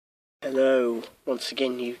Hello, once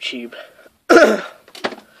again YouTube,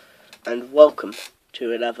 and welcome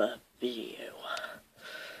to another video.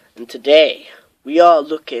 And today, we are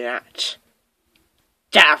looking at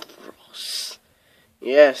Davros.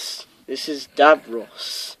 Yes, this is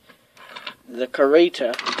Davros, the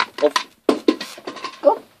creator of...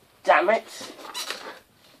 God damn it!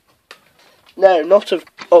 No, not of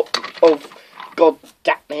God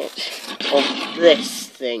damn it, of this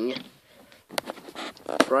thing.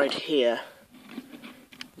 Right here.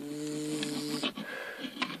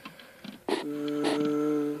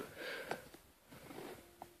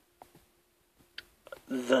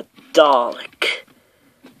 The Dalek.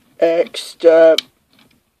 Exterminate.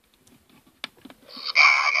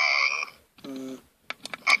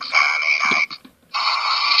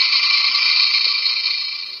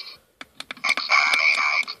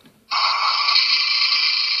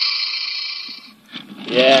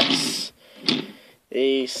 Yes.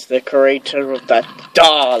 He's the creator of the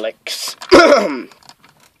Daleks.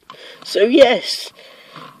 So yes,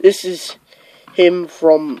 this is him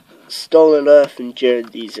from Stolen Earth and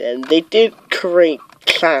Journeys, and they did create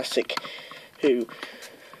classic Who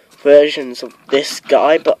versions of this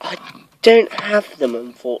guy, but I don't have them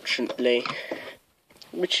unfortunately,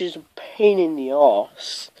 which is a pain in the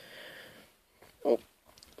arse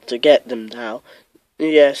to get them now.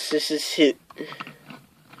 Yes, this is his.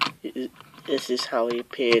 This is how he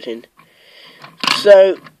appeared in.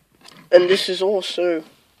 So, and this is also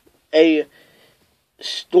a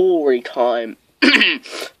story time.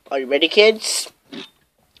 Are you ready, kids?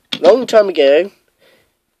 Long time ago,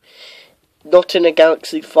 not in a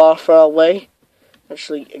galaxy far, far away,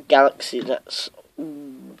 actually a galaxy that's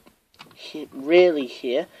really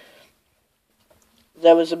here,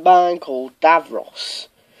 there was a man called Davros,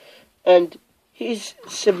 and his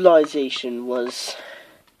civilization was,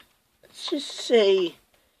 let's just say,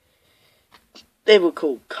 they were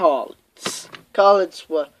called Khalids. Khalids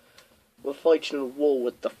were fighting a war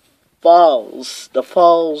with the Thals. The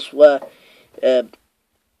Thals were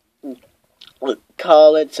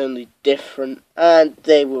Khalids, only different, and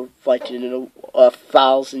they were fighting in a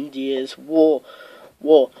 1,000 years war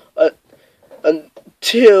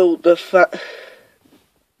until the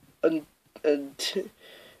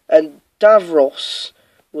and Davros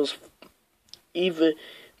was either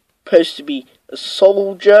supposed to be a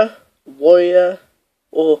soldier, warrior,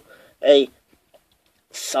 or a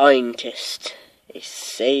scientist, a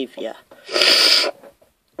savior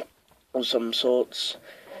of some sorts.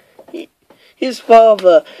 His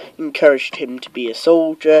father encouraged him to be a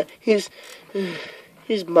soldier. His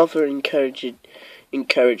mother encouraged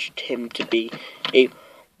him to be a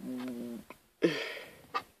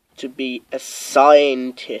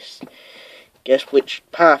scientist. Guess which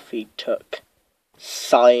path he took?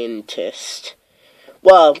 Scientist.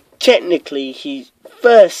 Well, technically he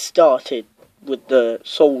first started with the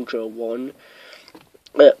soldier one,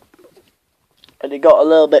 and he got a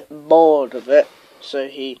little bit bored of it, so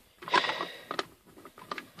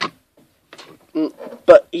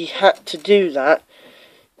but he had to do that.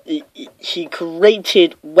 He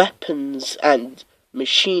created weapons and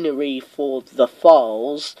machinery for the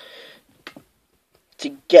Thals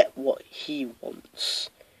to get what he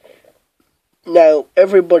wants. Now,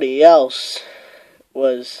 everybody else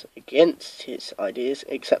was against his ideas,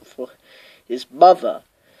 except for his mother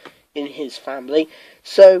in his family.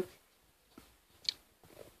 So,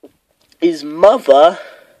 his mother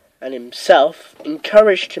and himself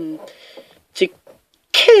encouraged him to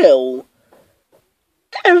kill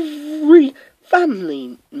every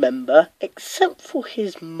family member except for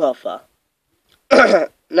his mother.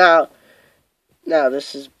 Now,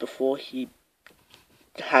 this is before he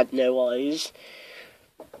had no eyes.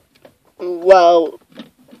 Well,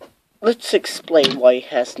 let's explain why he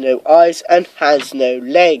has no eyes and has no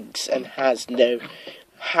legs and has no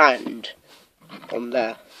hand on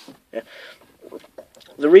there.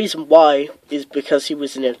 The reason why is because he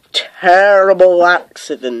was in a terrible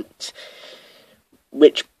accident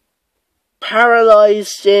which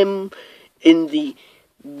paralyzed him in the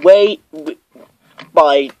way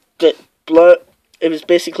by the blow. It was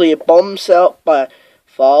basically a bomb set up by a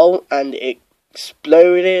Thal, and it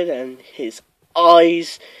exploded, and his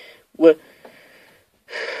eyes were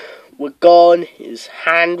gone, his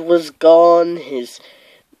hand was gone, his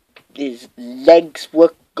legs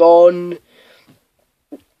were gone,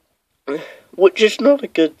 which is not a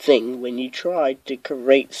good thing when you try to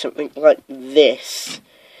create something like this.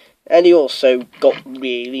 And he also got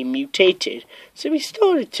really mutated, so he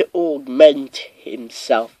started to augment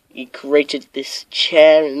himself. He created this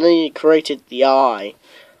chair, and then he created the eye.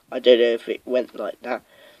 I don't know if it went like that.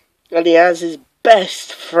 And he has his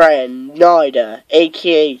best friend, Nida,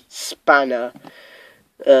 aka Spanner.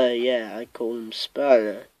 Yeah, I call him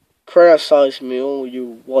Spanner. Criticize me all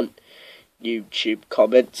you want, YouTube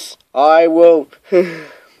comments. I will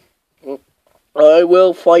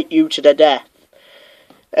fight you to the death.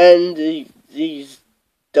 And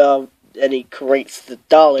and he creates the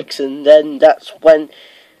Daleks, and then that's when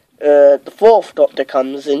the fourth Doctor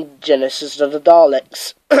comes in, Genesis of the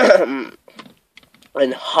Daleks.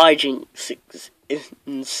 And hijinks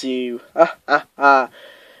ensue. And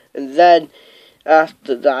then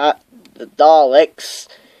after that, the Daleks,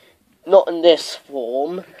 not in this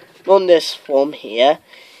form here,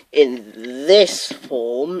 in this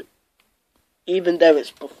form, even though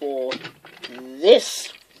it's before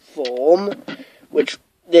this form, which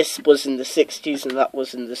this was in the 60s and that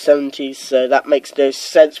was in the 70s, so that makes no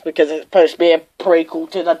sense because it's supposed to be a prequel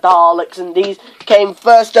to the Daleks, and these came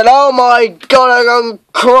first, and oh my god, I'm gone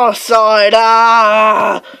cross-eyed,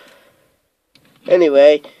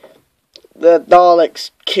 Anyway, the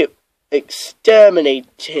Daleks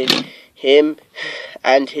exterminated him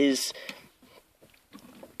and his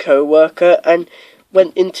co-worker and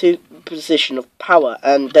went into position of power,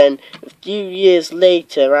 and then a few years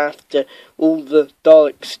later, after all the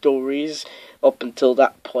Dalek stories up until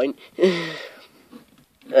that point,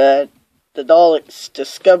 the Daleks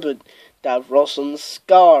discovered Davros on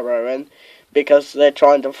Skara, and because they're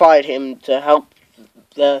trying to fight him to help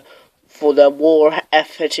for the war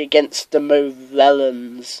effort against the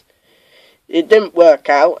Movellans. It didn't work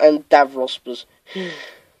out, and Davros was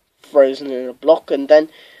frozen in a block, and then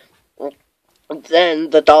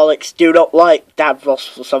the Daleks do not like Davros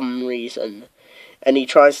for some reason, and he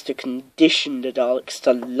tries to condition the Daleks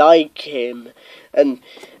to like him, and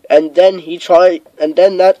then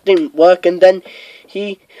that didn't work, and then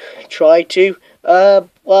he tried to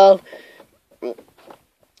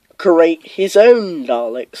create his own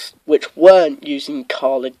Daleks, which weren't using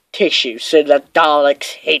coloured tissue, so the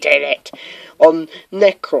Daleks hated it on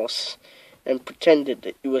Necros and pretended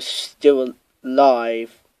that he was still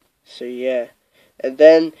alive. So yeah. And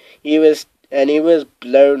then he was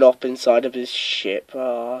blown up inside of his ship.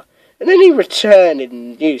 And then he returned in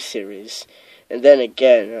the new series. And then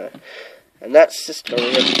again. And that's the story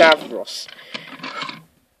of Davros.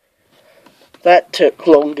 That took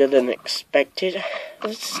longer than expected.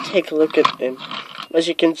 Let's take a look at him. As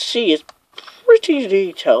you can see, it's pretty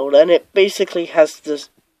detailed, and it basically has this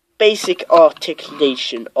basic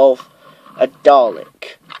articulation of a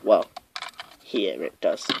Dalek. Well, here it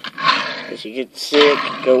does. As you can see,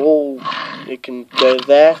 it can go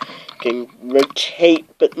there, it can rotate,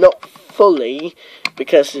 but not fully,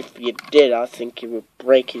 because if you did, I think it would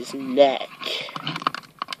break his neck.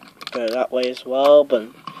 Go that way as well, but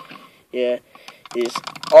yeah, his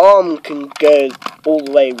arm can go all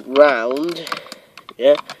the way round,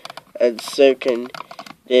 yeah, and so can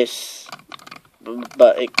this,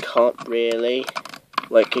 but it can't really.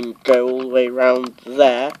 Well, it can go all the way round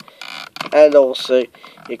there, and also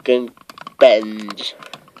it can bend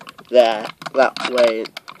there, that way.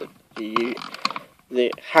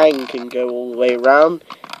 The hand can go all the way around.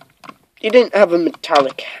 He didn't have a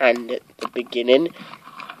metallic hand at the beginning,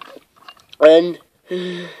 and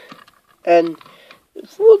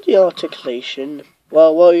for the articulation,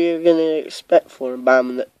 well, what are you going to expect for a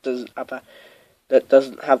man that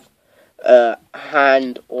doesn't have a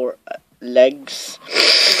hand or legs?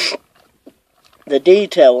 The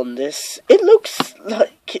detail on this, it looks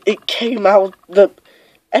like it came out the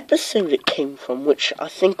episode it came from, which I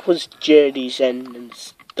think was Journey's End and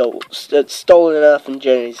Stolen Earth and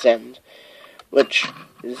Journey's End, which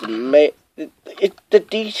is the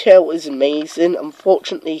detail is amazing.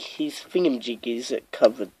 Unfortunately, his thingamajiggies that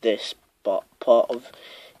covered this part of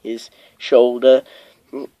his shoulder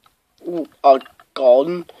are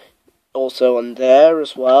gone, also on there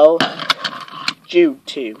as well, due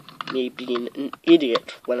to me being an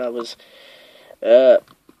idiot when I was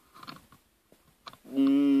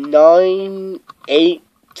 9, 8,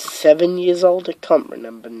 7 years old. I can't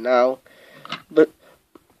remember now, but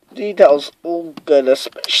details all good,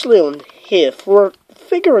 especially on here. For a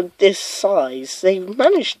figure of this size, they've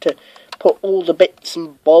managed to put all the bits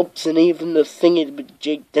and bobs, and even the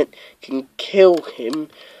thingamajig that can kill him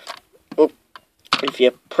if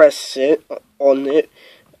you press it on it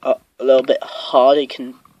a little bit hard, he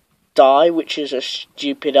can die, which is a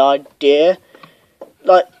stupid idea.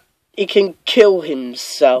 Like, he can kill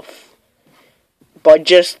himself by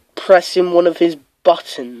just pressing one of his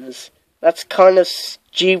buttons. That's kind of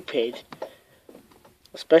stupid,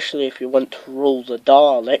 especially if you want to rule the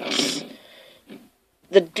Daleks.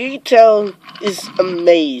 The detail is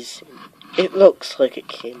amazing. It looks like it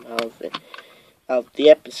came out of it. of the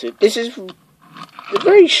episode. This is a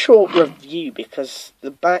very short review because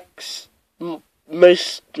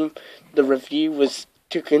most of the review was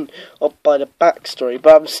taken up by the backstory,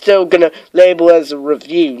 but I'm still gonna label it as a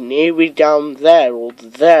review. Nearly down there, or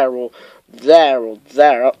there, or there, or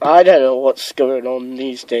there. I don't know what's going on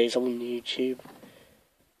these days on YouTube.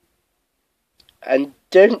 And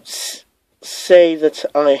don't say that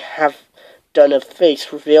I have done a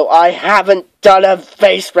face reveal. I haven't done a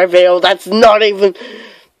face reveal. That's not even...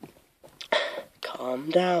 Calm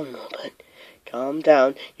down, Robert. Calm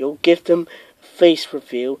down. You'll give them a face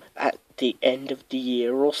reveal at the end of the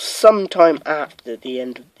year, or sometime after the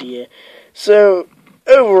end of the year. So,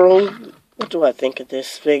 overall, what do I think of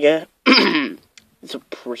this figure? It's a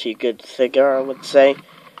pretty good figure, I would say.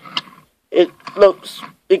 It looks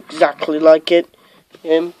exactly like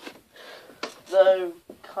him, though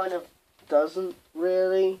kind of doesn't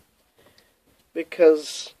really,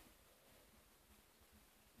 because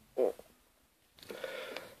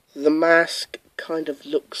the mask kind of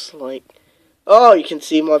looks like... Oh, you can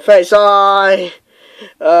see my face. Oh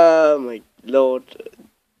my lord.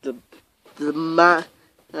 The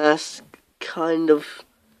mask kind of...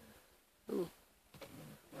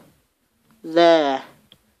 There.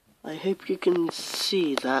 I hope you can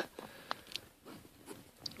see that.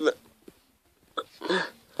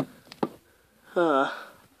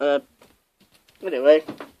 Anyway.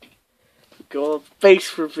 Got a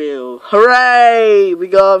face reveal. Hooray! We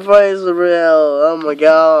got a face reveal. Oh my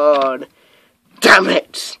god. Damn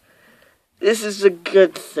it! This is a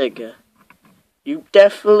good figure. You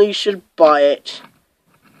definitely should buy it.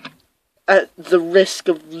 At the risk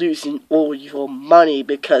of losing all your money,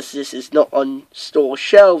 because this is not on store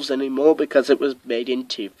shelves anymore because it was made in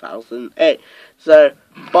 2008. So,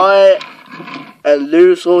 buy it and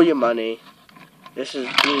lose all your money. This has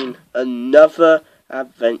been another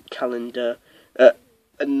advent calendar,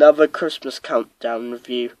 another Christmas countdown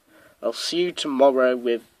review. I'll see you tomorrow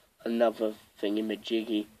with another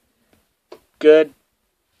thingamajiggy. Goodbye.